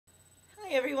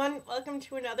everyone, welcome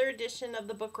to another edition of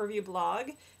the Book Review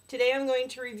Blog. Today I'm going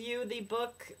to review the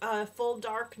book Full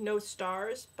Dark, No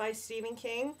Stars by Stephen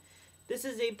King. This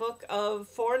is a book of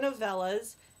 4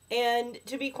 novellas, and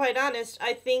to be quite honest,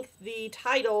 I think the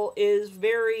title is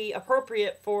very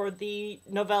appropriate for the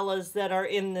novellas that are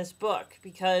in this book,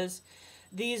 because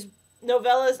these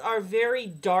novellas are very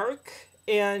dark,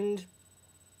 and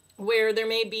where there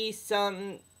may be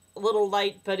some little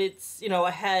light, but it's,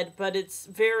 ahead, but it's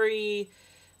very,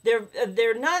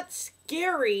 they're not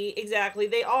scary exactly.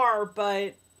 They are,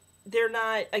 but they're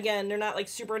not like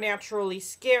supernaturally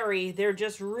scary. They're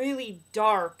just really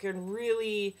dark and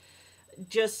really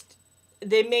just,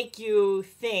 they make you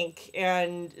think,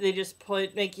 and they just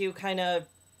make you kind of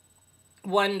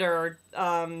wonder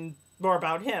more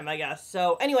about him, I guess.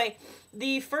 So anyway,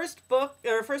 the first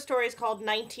story is called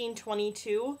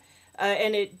 1922,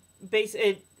 and it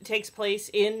takes place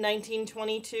in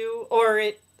 1922, or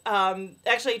it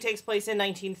actually takes place in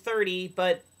 1930,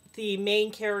 but the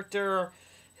main character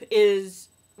is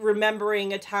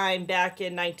remembering a time back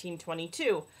in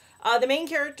 1922. The main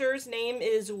character's name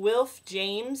is Wilf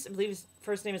James. I believe his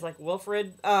first name is like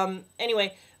Wilfred.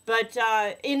 Anyway, but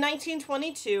in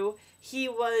 1922, he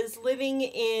was living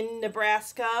in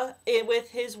Nebraska with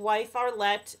his wife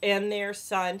Arlette and their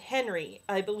son Henry.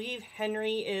 I believe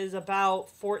Henry is about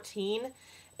 14,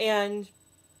 and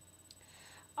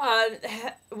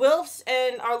Wilf's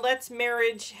and Arlette's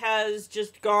marriage has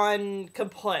just gone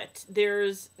kaput.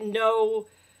 There's no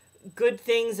good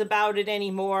things about it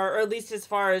anymore, or at least as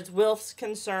far as Wilf's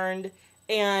concerned,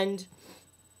 and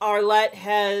Arlette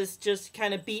has just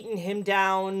kind of beaten him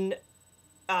down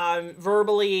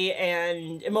verbally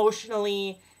and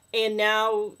emotionally, and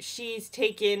now she's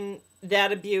taken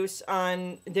that abuse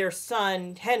on their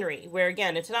son Henry, where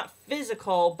again it's not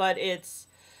physical, but it's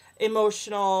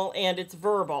emotional and it's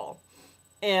verbal.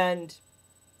 And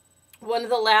one of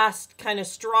the last kind of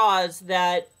straws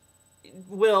that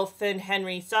Wilf and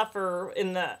Henry suffer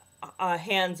in the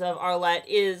hands of Arlette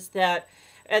is that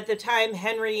at the time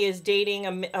Henry is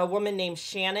dating a woman named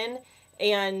Shannon,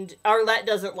 and Arlette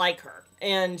doesn't like her,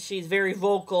 and she's very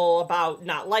vocal about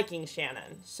not liking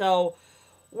Shannon. So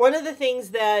one of the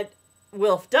things that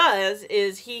Wilf does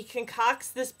is he concocts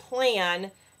this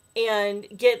plan and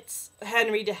gets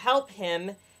Henry to help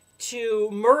him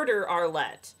to murder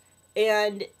Arlette.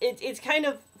 And it's kind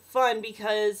of fun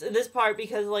because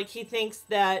like he thinks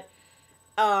that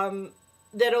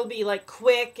that'll be like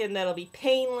quick and that'll be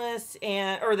painless,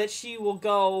 or that she will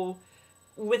go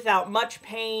without much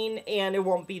pain and it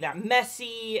won't be that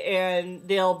messy, and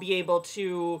they'll be able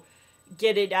to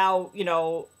get it out,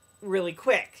 really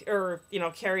quick, or,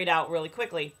 carried out really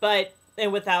quickly,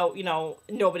 and without,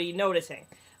 nobody noticing.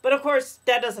 But of course,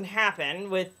 that doesn't happen.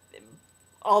 With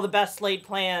all the best laid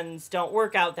plans don't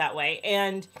work out that way.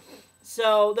 And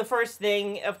so the first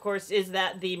thing, of course, is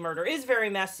that the murder is very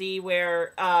messy,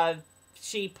 where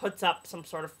she puts up some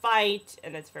sort of fight,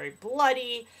 and it's very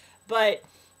bloody.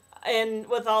 And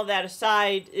with all that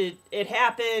aside, it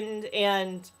happened,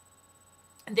 and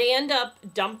they end up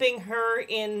dumping her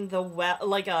in the well,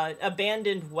 like a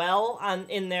abandoned well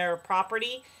in their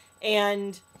property.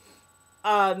 And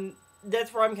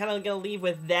that's where I'm kind of going to leave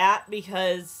with that,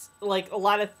 because like a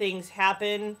lot of things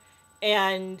happen,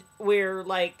 and where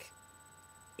like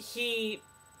he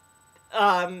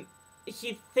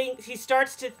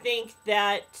starts to think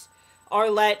that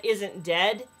Arlette isn't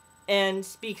dead, and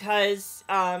because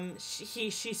she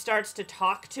starts to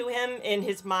talk to him in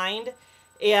his mind,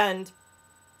 and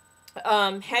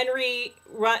Henry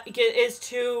is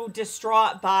too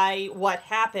distraught by what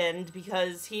happened,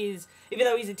 because even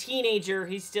though he's a teenager,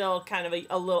 he's still kind of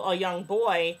a young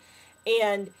boy,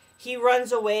 and he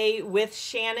runs away with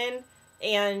Shannon,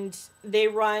 and they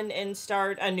run and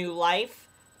start a new life,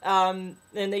 and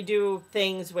they do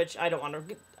things which I don't want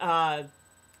to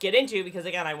get into, because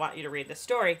again, I want you to read the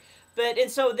story.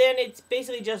 And so then it's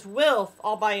basically just Wilf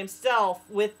all by himself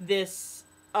with these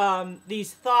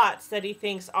thoughts that he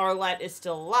thinks Arlette is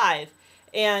still alive,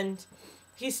 and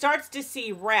he starts to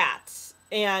see rats,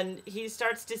 and he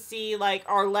starts to see like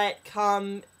Arlette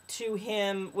come to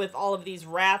him with all of these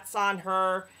rats on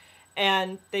her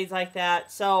and things like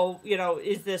that. So,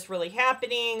 is this really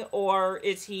happening, or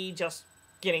is he just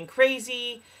getting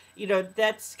crazy?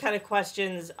 That's kind of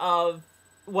questions of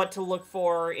what to look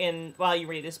for while you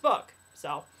read this book.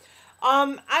 So,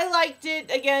 I liked it.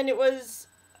 Again, it was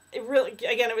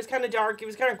kind of dark. It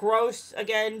was kind of gross,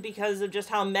 again, because of just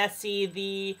how messy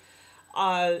the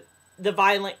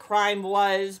violent crime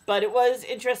was. But it was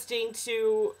interesting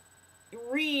to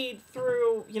read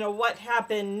through, what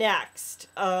happened next.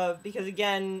 Because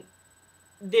again,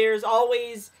 there's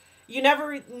always, you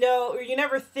never know, or you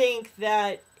never think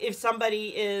that if somebody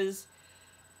is,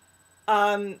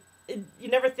 you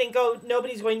never think, oh,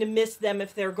 nobody's going to miss them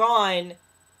if they're gone,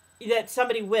 that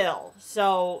somebody will.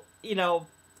 So,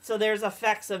 so there's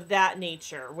effects of that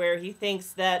nature, where he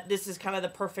thinks that this is kind of the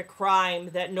perfect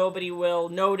crime, that nobody will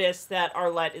notice that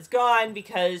Arlette is gone,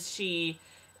 because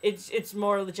it's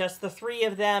more just the three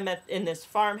of them in this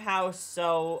farmhouse.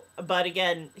 So, but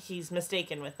again, he's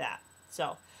mistaken with that.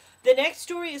 So, the next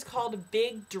story is called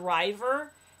Big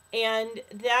Driver, and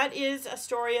that is a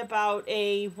story about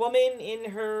a woman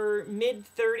in her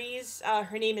mid-30s.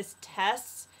 Her name is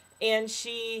Tess, and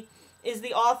she is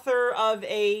the author of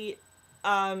a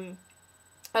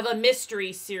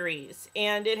mystery series,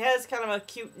 and it has kind of a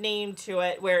cute name to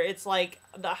it, where it's like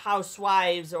the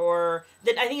Housewives, or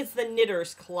I think it's the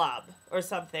Knitters Club or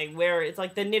something, where it's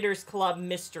like the Knitters Club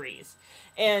mysteries,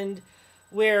 and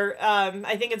where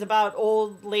I think it's about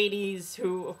old ladies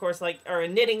who, of course, like are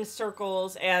in knitting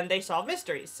circles, and they solve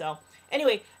mysteries. So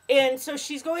anyway, and so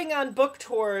she's going on book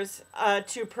tours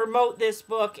to promote this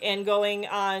book, and going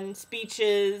on speech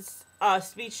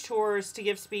tours to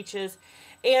give speeches.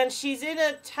 And she's in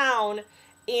a town,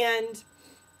 and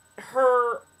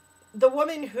the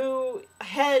woman who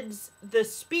heads the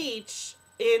speech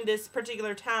in this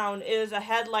particular town is a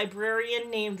head librarian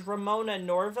named Ramona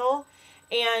Norville,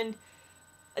 and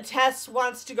Tess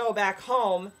wants to go back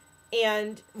home,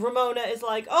 and Ramona is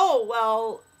like, oh,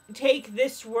 well, take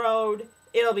this road,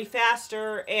 it'll be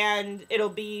faster, and it'll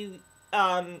be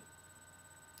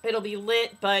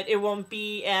lit, but it won't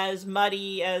be as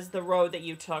muddy as the road that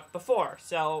you took before.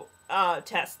 So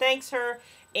Tess thanks her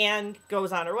and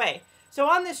goes on her way. So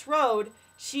on this road,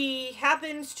 she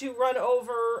happens to run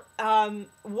over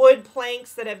wood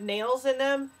planks that have nails in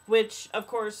them, which, of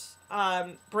course,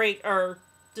 break or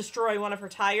destroy one of her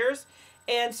tires.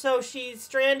 And so she's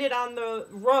stranded on the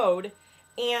road,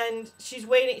 and she's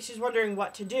wondering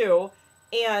what to do.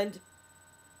 And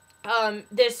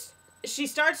she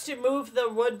starts to move the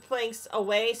wood planks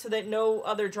away so that no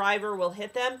other driver will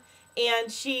hit them. And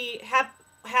she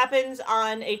happens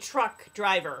on a truck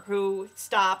driver who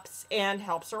stops and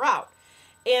helps her out.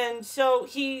 And so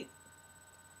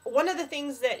one of the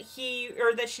things that she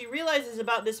realizes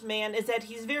about this man is that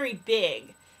he's very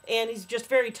big, and he's just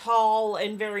very tall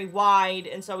and very wide,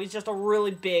 and so he's just a really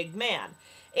big man.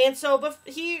 And so, but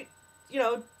he,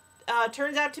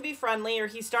 turns out to be friendly, or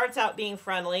he starts out being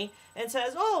friendly, and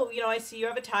says, oh, I see you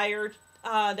have a tire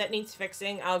that needs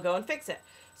fixing, I'll go and fix it.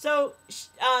 So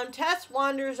Tess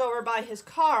wanders over by his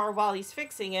car while he's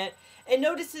fixing it, and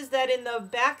notices that in the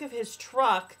back of his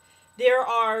truck, there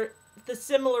are the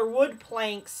similar wood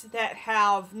planks that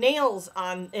have nails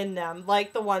in them,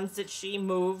 like the ones that she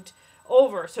moved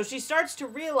over. So she starts to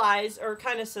realize, or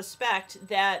kind of suspect,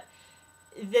 that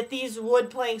these wood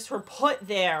planks were put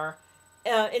there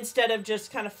instead of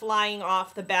just kind of flying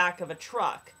off the back of a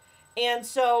truck. And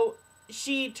so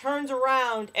she turns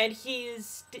around, and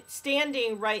he's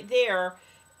standing right there,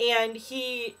 and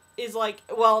he is like,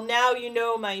 well, now you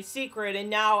know my secret, and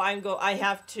now I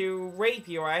have to rape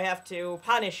you, or I have to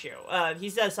punish you. He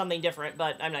says something different,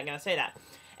 but I'm not going to say that.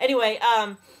 Anyway,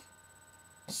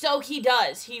 so he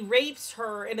does. He rapes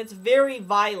her, and it's very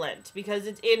violent because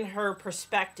it's in her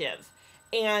perspective.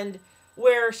 And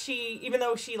where even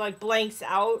though she blanks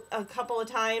out a couple of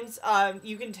times,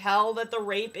 you can tell that the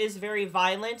rape is very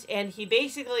violent, and he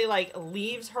basically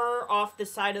leaves her off the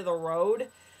side of the road.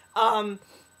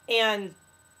 And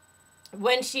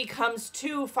when she comes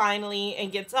to finally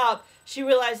and gets up, she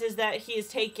realizes that he has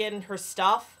taken her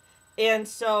stuff, and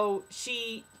so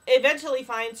she eventually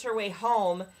finds her way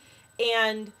home.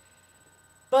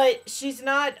 But she's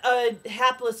not a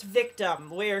hapless victim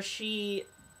where she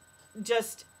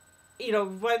just,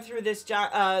 went through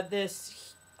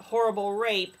this horrible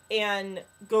rape and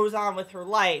goes on with her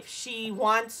life. She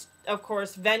wants, of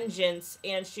course, vengeance,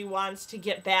 and she wants to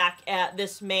get back at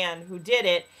this man who did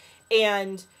it.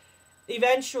 And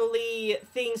eventually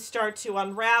things start to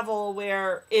unravel,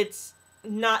 where it's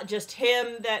not just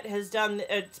him that has done,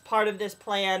 it's part of this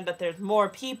plan, but there's more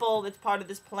people that's part of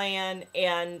this plan,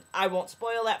 and I won't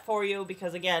spoil that for you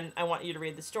because, again, I want you to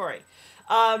read the story.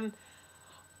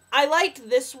 I liked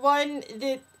this one.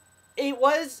 It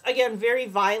was, again, very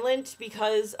violent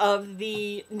because of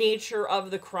the nature of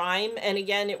the crime, and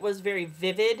again, it was very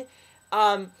vivid.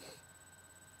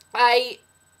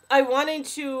 I wanted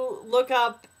to look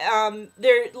up,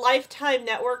 their Lifetime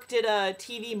Network did a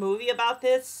TV movie about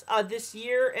this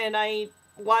year, and I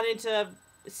wanted to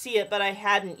see it, but I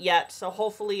hadn't yet, so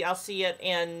hopefully I'll see it,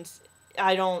 and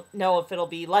I don't know if it'll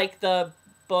be like the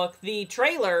book. The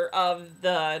trailer of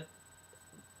the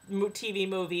TV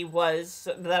movie was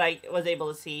that I was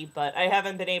able to see, but I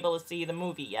haven't been able to see the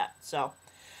movie yet. So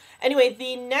anyway,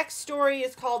 the next story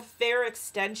is called Fair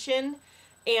Extension,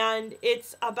 and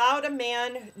it's about a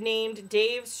man named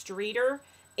Dave Streeter,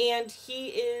 and he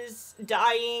is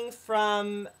dying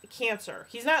from cancer.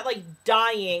 He's not like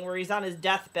dying where he's on his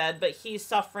deathbed, but he's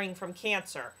suffering from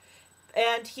cancer.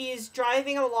 And he's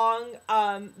driving along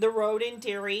the road in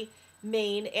Derry,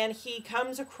 Maine, and he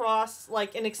comes across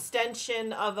like an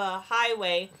extension of a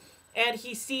highway, and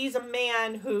he sees a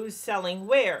man who's selling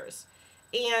wares.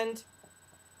 And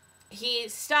he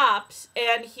stops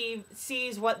and he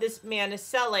sees what this man is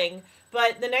selling,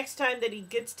 but the next time that he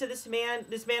gets to this man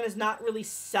is not really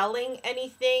selling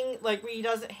anything. Like, he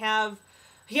has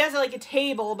like a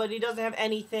table, but he doesn't have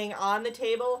anything on the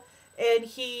table, and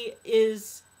he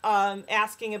is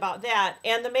asking about that.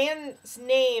 And the man's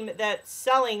name that's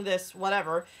selling this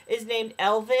whatever is named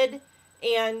Elvid,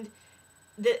 and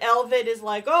the Elvid is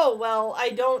like, oh, well, I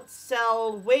don't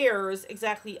sell wares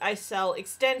exactly, I sell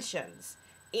extensions.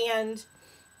 And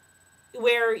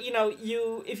where,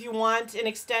 if you want an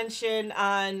extension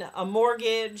on a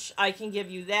mortgage, I can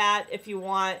give you that. If you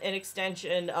want an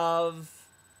extension of,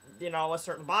 a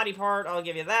certain body part, I'll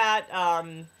give you that.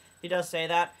 He does say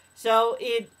that. So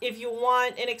if you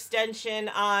want an extension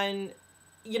on,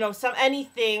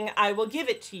 anything, I will give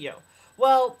it to you.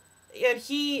 Well, and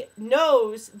he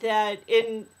knows that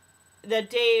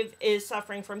Dave is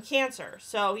suffering from cancer.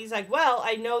 So he's like, well,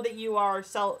 I know that you are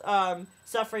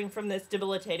suffering from this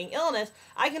debilitating illness.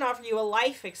 I can offer you a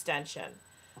life extension.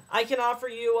 I can offer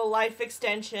you a life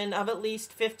extension of at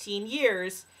least 15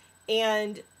 years.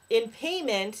 And in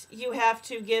payment, you have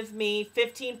to give me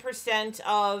 15%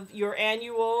 of your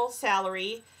annual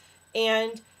salary.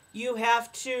 And you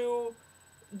have to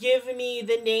give me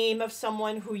the name of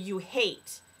someone who you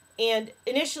hate. And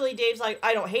initially, Dave's like,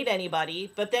 I don't hate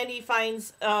anybody. But then he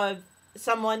finds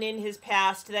someone in his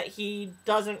past that he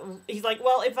doesn't... He's like,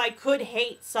 well, if I could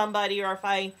hate somebody, or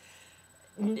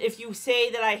if you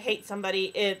say that I hate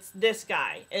somebody, it's this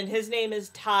guy. And his name is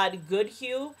Todd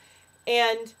Goodhue.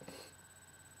 And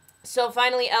so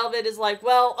finally, Elvid is like,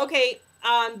 well, okay,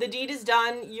 the deed is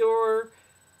done. Your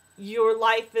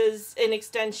life is an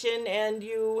extension, and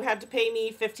you have to pay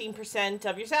me 15%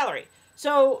 of your salary.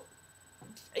 So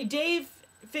Dave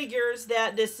figures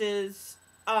that this is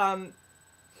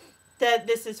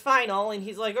final, and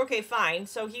he's like, okay, fine.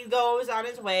 So he goes on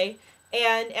his way,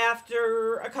 and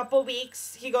after a couple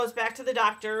weeks, he goes back to the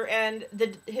doctor, and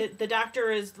the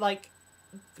doctor is like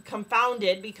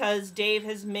confounded because Dave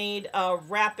has made a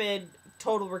rapid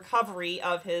total recovery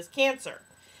of his cancer.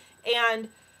 And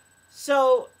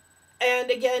so, and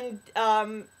again,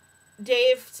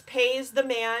 Dave pays the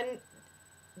man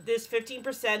this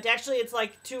 15%. Actually, it's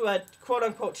like to a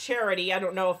quote-unquote charity. I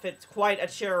don't know if it's quite a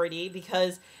charity,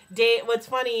 because what's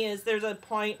funny is there's a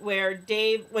point where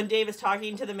when Dave is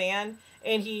talking to the man,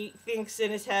 and he thinks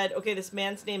in his head, okay, this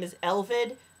man's name is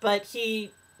Elvid, but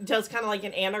he does kind of like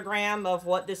an anagram of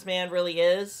what this man really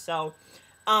is. So,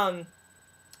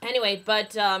 anyway, but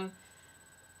then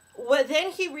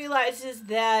he realizes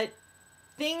that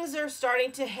things are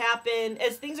starting to happen.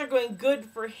 As things are going good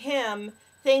for him,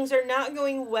 things are not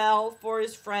going well for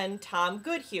his friend Tom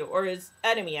Goodhue, or his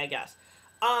enemy, I guess.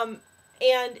 And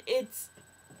it's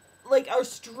like a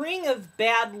string of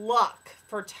bad luck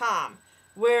for Tom,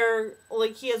 where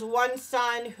like he has one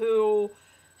son who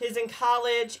is in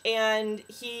college, and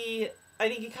I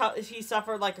think he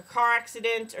suffered like a car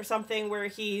accident or something where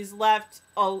he's left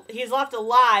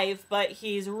alive, but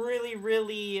he's really,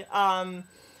 really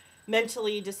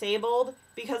mentally disabled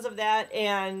because of that.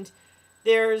 And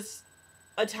there's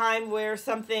a time where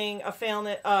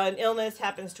an illness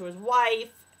happens to his wife,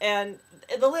 and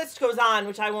the list goes on,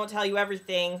 which I won't tell you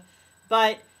everything.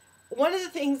 But one of the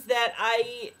things that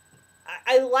I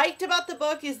liked about the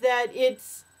book is that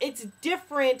it's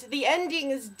different. The ending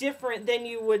is different than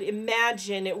you would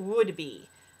imagine it would be,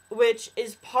 which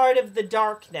is part of the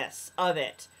darkness of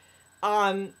it.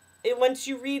 Once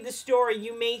you read the story,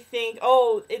 you may think,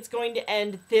 oh, it's going to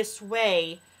end this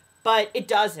way, but it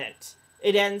doesn't.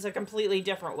 It ends a completely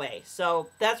different way. So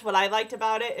that's what I liked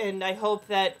about it, and I hope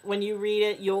that when you read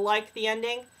it, you'll like the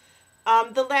ending.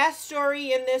 The last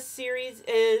story in this series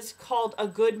is called A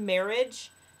Good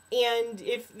Marriage, and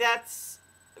if that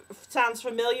sounds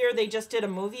familiar, they just did a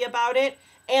movie about it.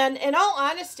 And in all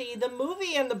honesty, the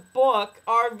movie and the book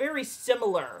are very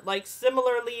similar. Like,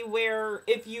 similarly, where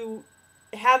if you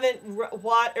haven't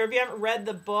read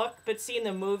the book but seen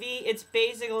the movie, it's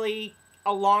basically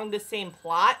along the same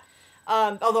plot.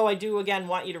 Although I do, again,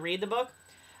 want you to read the book.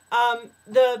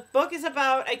 The book is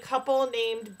about a couple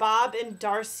named Bob and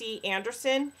Darcy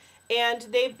Anderson, and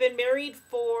they've been married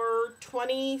for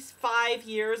 25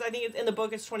 years. I think in the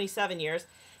book it's 27 years.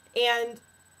 And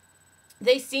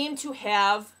they seem to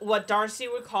have what Darcy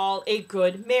would call a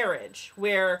good marriage,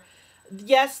 where,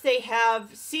 yes, they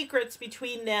have secrets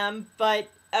between them, but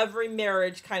every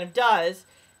marriage kind of does.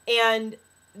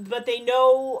 But they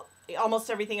know almost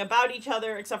everything about each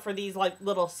other except for these, like,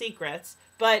 little secrets.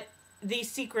 But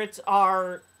these secrets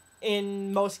are,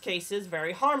 in most cases,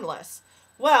 very harmless.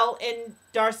 Well, in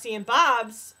Darcy and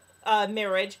Bob's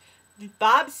marriage,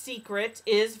 Bob's secret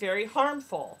is very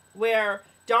harmful, where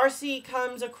Darcy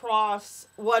comes across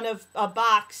a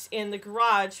box in the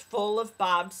garage full of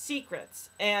Bob's secrets,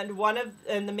 and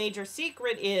the major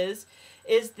secret is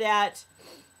that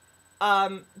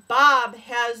Bob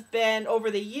has been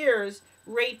over the years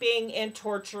raping and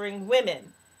torturing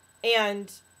women,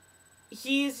 and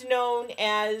he's known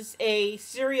as a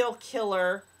serial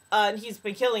killer. He's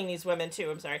been killing these women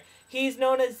too. I'm sorry. He's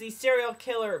known as the serial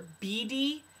killer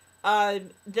Beady.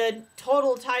 The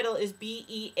total title is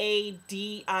Beadie,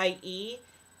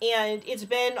 and it's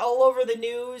been all over the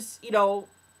news,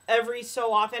 every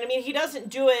so often. I mean, he doesn't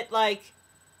do it like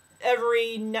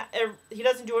he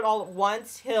doesn't do it all at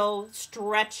once. He'll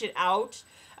stretch it out.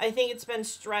 I think it's been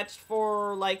stretched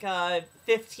for like a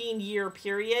 15-year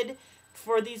period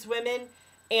for these women,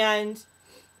 and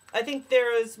I think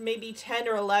there's maybe 10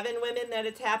 or 11 women that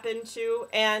it's happened to,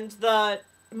 and the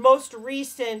most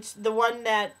recent, the one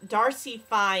that Darcy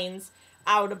finds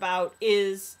out about,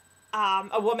 is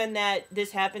a woman that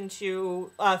this happened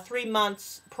to 3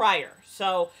 months prior.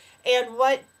 So, and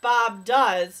what Bob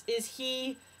does is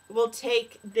he will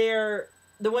take the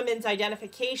women's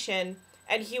identification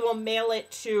and he will mail it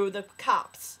to the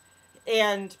cops,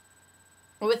 and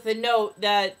with the note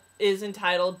that is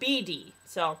entitled BD.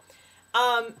 So,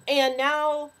 and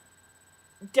now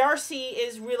Darcy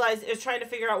is trying to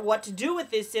figure out what to do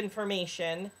with this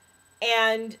information,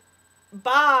 and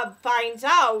Bob finds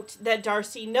out that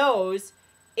Darcy knows,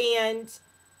 and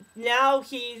now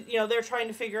they're trying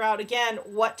to figure out again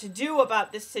what to do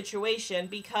about this situation,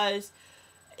 because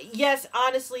yes,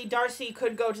 honestly, Darcy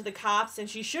could go to the cops and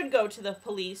she should go to the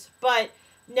police, but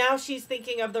now she's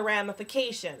thinking of the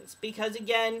ramifications, because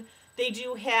again, they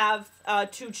do have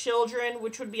 2 children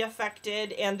which would be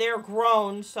affected, and they're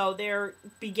grown, so they're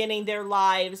beginning their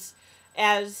lives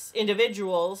as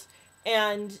individuals,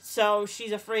 and so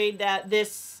she's afraid that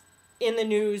this in the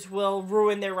news will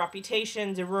ruin their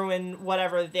reputations and ruin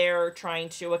whatever they're trying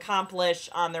to accomplish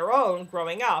on their own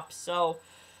growing up. So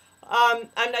I'm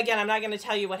not going to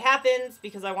tell you what happens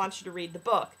because I want you to read the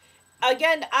book.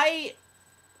 Again,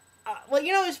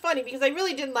 it's funny because I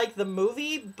really didn't like the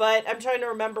movie, but I'm trying to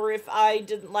remember if I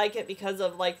didn't like it because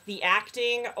of, like, the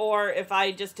acting or if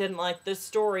I just didn't like the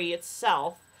story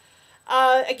itself.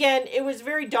 Again, it was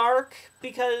very dark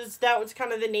because that was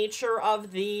kind of the nature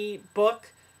of the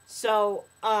book. So,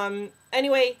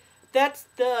 anyway, that's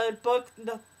the book,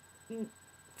 The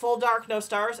Full Dark, No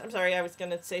Stars. I'm sorry, I was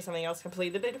going to say something else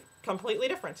completely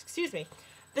different. Excuse me.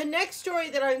 The next story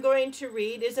that I'm going to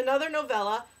read is another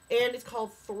novella, and it's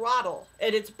called Throttle,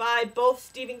 and it's by both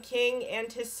Stephen King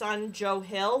and his son, Joe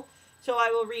Hill. So I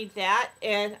will read that,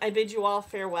 and I bid you all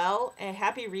farewell, and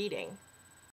happy reading.